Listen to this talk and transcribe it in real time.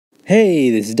Hey,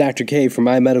 this is Dr. K from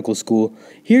iMedicalSchool,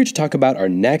 here to talk about our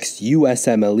next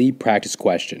USMLE practice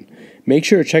question. Make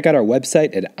sure to check out our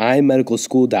website at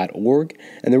iMedicalSchool.org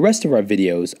and the rest of our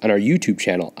videos on our YouTube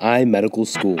channel,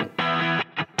 iMedicalSchool.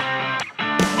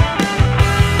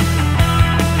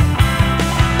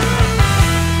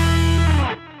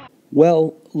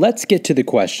 Well, let's get to the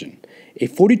question. A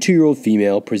 42-year-old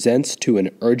female presents to an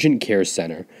urgent care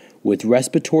center with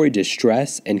respiratory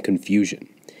distress and confusion.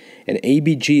 An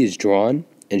ABG is drawn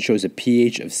and shows a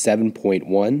pH of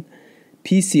 7.1,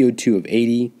 PCO2 of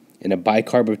 80, and a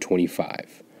bicarb of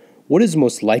 25. What is the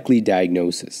most likely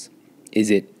diagnosis? Is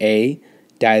it A,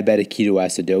 diabetic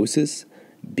ketoacidosis,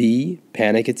 B,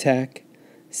 panic attack,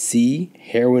 C,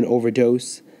 heroin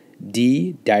overdose,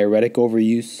 D, diuretic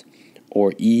overuse,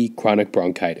 or E, chronic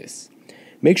bronchitis?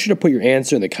 Make sure to put your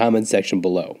answer in the comment section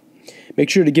below. Make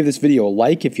sure to give this video a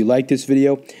like if you like this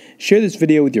video, share this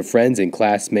video with your friends and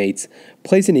classmates,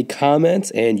 place any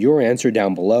comments and your answer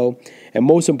down below, and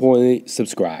most importantly,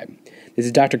 subscribe. This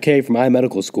is Dr. K from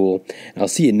iMedicalSchool, and I'll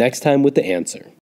see you next time with the answer.